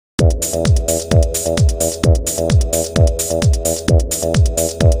Hey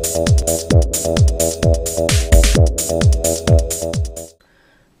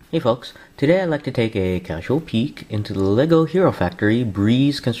folks, today I'd like to take a casual peek into the LEGO Hero Factory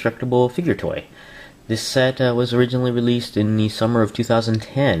Breez constructible figure toy. This set was originally released in the summer of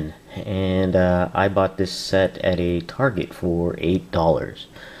 2010, and I bought this set at a Target for $8.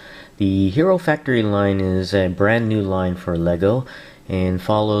 The Hero Factory line is a brand new line for LEGO and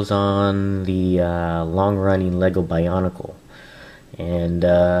follows on the long-running LEGO Bionicle. And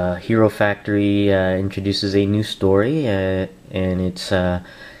Hero Factory introduces a new story, and it's a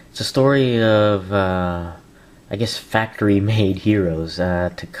story of, I guess, factory-made heroes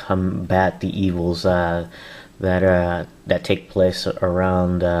to combat the evils that take place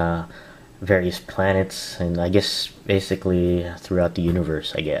around various planets, and I guess basically throughout the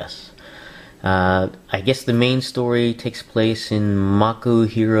universe, I guess. I guess the main story takes place in Mako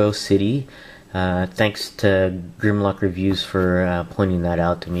Hero City. Thanks to Grimlock Reviews for pointing that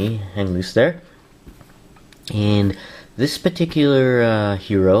out to me. Hang loose there. And this particular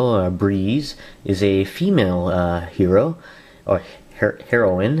hero, Breez, is a female hero, or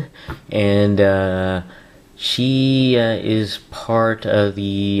heroine, and she is part of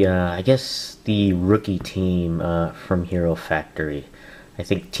the, I guess, the rookie team from Hero Factory. I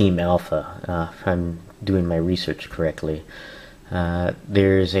think Team Alpha, if I'm doing my research correctly.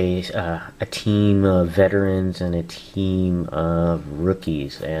 There's a team of veterans and a team of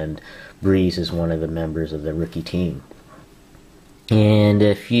rookies, and Breez is one of the members of the rookie team. And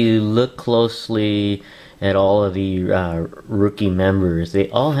if you look closely at all of the rookie members, they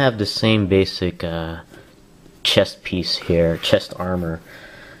all have the same basic chest piece here, chest armor,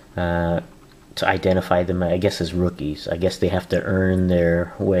 to identify them, I guess, as rookies. I guess they have to earn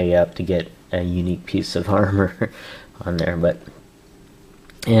their way up to get a unique piece of armor on there, but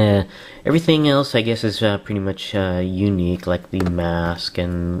everything else, I guess, is pretty much unique, like the mask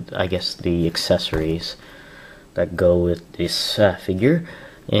and I guess the accessories that go with this figure.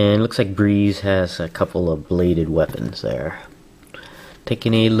 And it looks like Breez has a couple of bladed weapons there.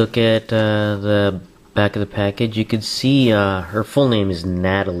 Taking a look at the back of the package, you can see her full name is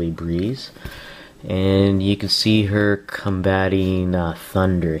Natalie Breez, and you can see her combating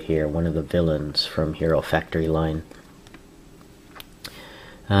Thunder here, one of the villains from Hero Factory line.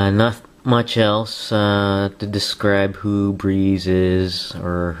 Not much else to describe who Breez is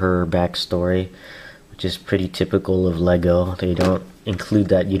or her backstory, which is pretty typical of LEGO. They don't include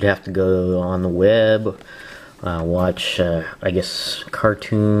that. You'd have to go on the web, watch, I guess,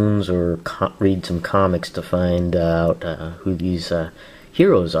 cartoons or read some comics to find out who these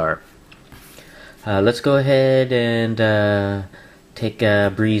heroes are. Let's go ahead and take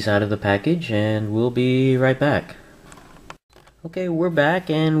Breez out of the package, and we'll be right back. Okay, we're back,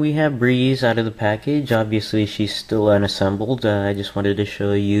 and we have Breez out of the package. Obviously, she's still unassembled. I just wanted to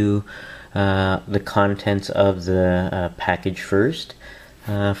show you the contents of the package first.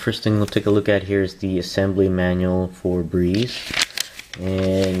 First thing we'll take a look at here is the assembly manual for Breez.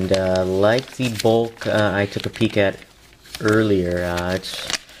 And like the bulk I took a peek at earlier,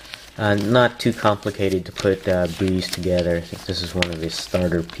 it's not too complicated to put Breez together. I think this is one of the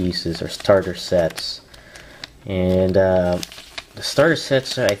starter pieces, or starter sets. And the starter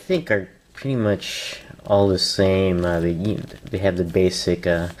sets, I think, are pretty much all the same. They have the basic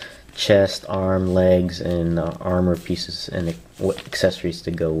chest, arm, legs, and armor pieces and accessories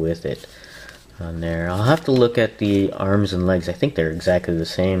to go with it on there. I'll have to look at the arms and legs. I think they're exactly the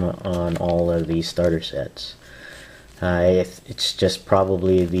same on all of these starter sets. It's just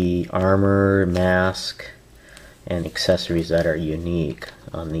probably the armor, mask, and accessories that are unique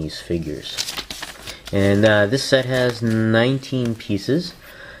on these figures. And this set has 19 pieces,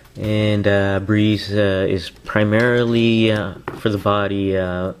 and Breez is primarily for the body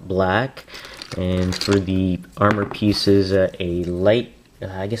black, and for the armor pieces a light,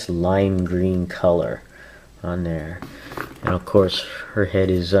 I guess, lime green color on there. And of course her head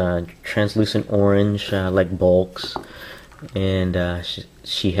is translucent orange, like Bulk's, and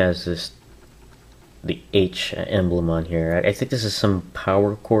she has the H emblem on here. I think this is some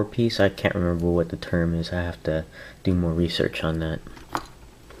power core piece. I can't remember what the term is. I have to do more research on that.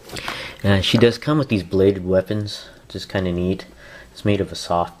 She does come with these bladed weapons, which is kind of neat. It's made of a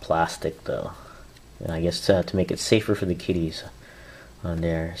soft plastic, though. I guess to make it safer for the kiddies on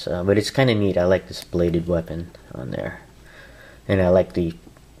there. So, but it's kind of neat. I like this bladed weapon on there, and I like the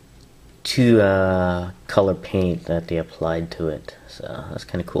two color paint that they applied to it. So that's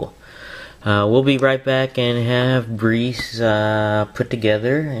kind of cool. We'll be right back and have Breez put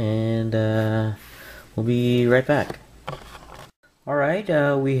together, and we'll be right back. Alright,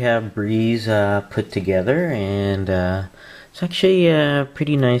 we have Breez put together, and it's actually a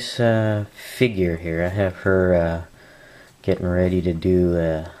pretty nice figure here. I have her getting ready to do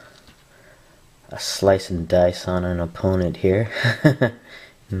a slice and dice on an opponent here.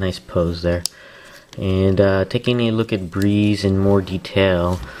 Nice pose there. And taking a look at Breez in more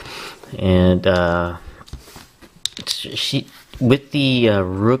detail, and she with the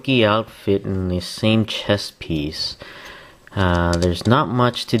rookie outfit and the same chest piece. There's not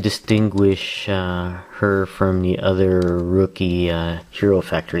much to distinguish her from the other rookie Hero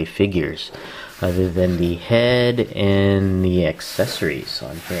Factory figures, other than the head and the accessories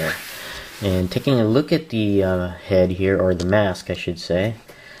on here. And taking a look at the head here, or the mask I should say,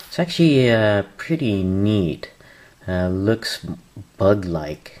 it's actually pretty neat. Looks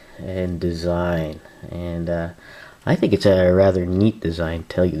bug-like in design, and I think it's a rather neat design, to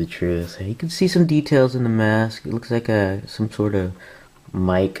tell you the truth. You can see some details in the mask. It looks like some sort of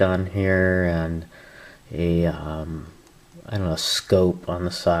mic on here, and a I don't know, scope on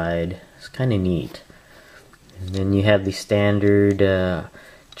the side. It's kind of neat. And then you have the standard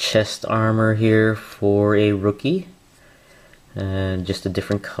chest armor here for a rookie, just a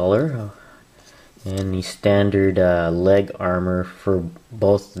different color. And the standard leg armor for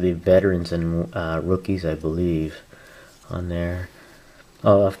both the veterans and rookies, I believe, on there.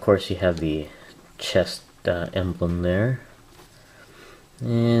 Oh, of course you have the chest emblem there.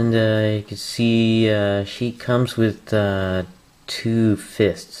 And you can see she comes with 2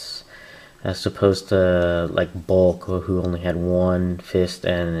 fists, as opposed to like Bulk, who only had 1 fist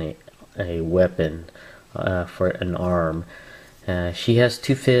and a weapon for an arm. She has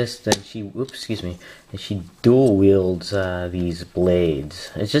 2 fists, and she dual wields these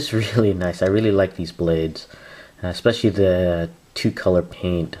blades. It's just really nice. I really like these blades, especially the 2-color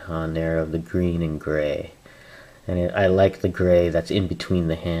paint on there of the green and gray. And I like the gray that's in between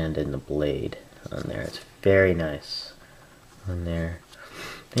the hand and the blade on there. It's very nice on there.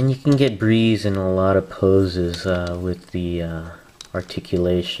 And you can get Breez in a lot of poses with the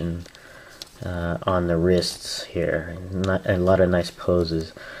articulation on the wrists here. A lot of nice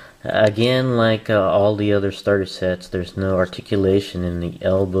poses. Again, like all the other starter sets, there's no articulation in the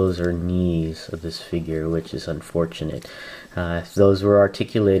elbows or knees of this figure, which is unfortunate. If those were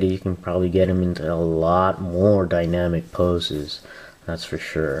articulated, you can probably get them into a lot more dynamic poses, that's for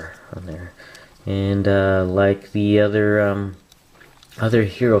sure, on there. And like the other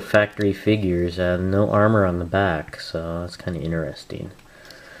Hero Factory figures, no armor on the back, so that's kind of interesting.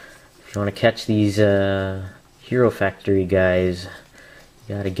 If you want to catch these Hero Factory guys,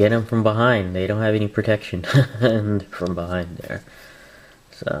 you gotta get them from behind. They don't have any protection from behind there.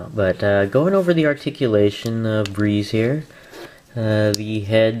 So, but going over the articulation of Breez here, the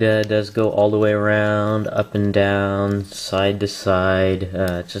head does go all the way around, up and down, side to side,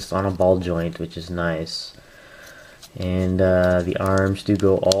 just on a ball joint, which is nice. And the arms do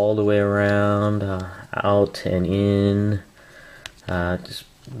go all the way around, out and in. Just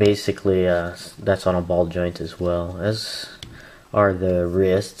basically, that's on a ball joint as well, as are the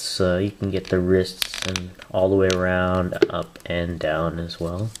wrists. You can get the wrists and all the way around, up and down as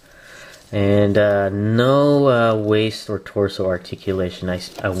well. And no waist or torso articulation.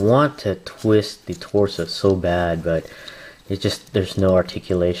 I want to twist the torso so bad, but there's no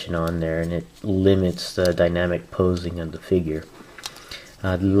articulation on there, and it limits the dynamic posing of the figure.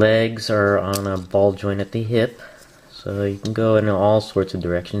 The legs are on a ball joint at the hip, so you can go in all sorts of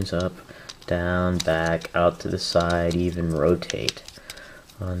directions, up, down, back, out to the side, even rotate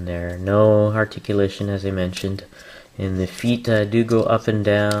on there. No articulation, as I mentioned. And the feet do go up and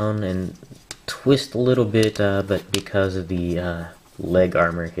down and twist a little bit, but because of the leg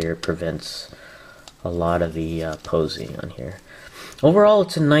armor here, it prevents a lot of the posing on here. Overall,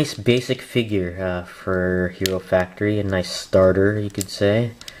 it's a nice basic figure for Hero Factory, a nice starter, you could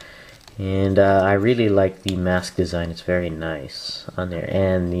say. And I really like the mask design. It's very nice on there,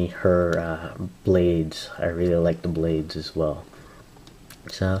 and her blades. I really like the blades as well.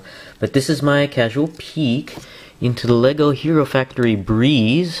 So, but this is my casual peek into the Lego Hero Factory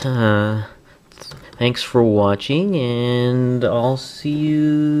Breez. Thanks for watching, and I'll see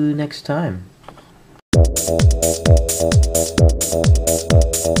you next time.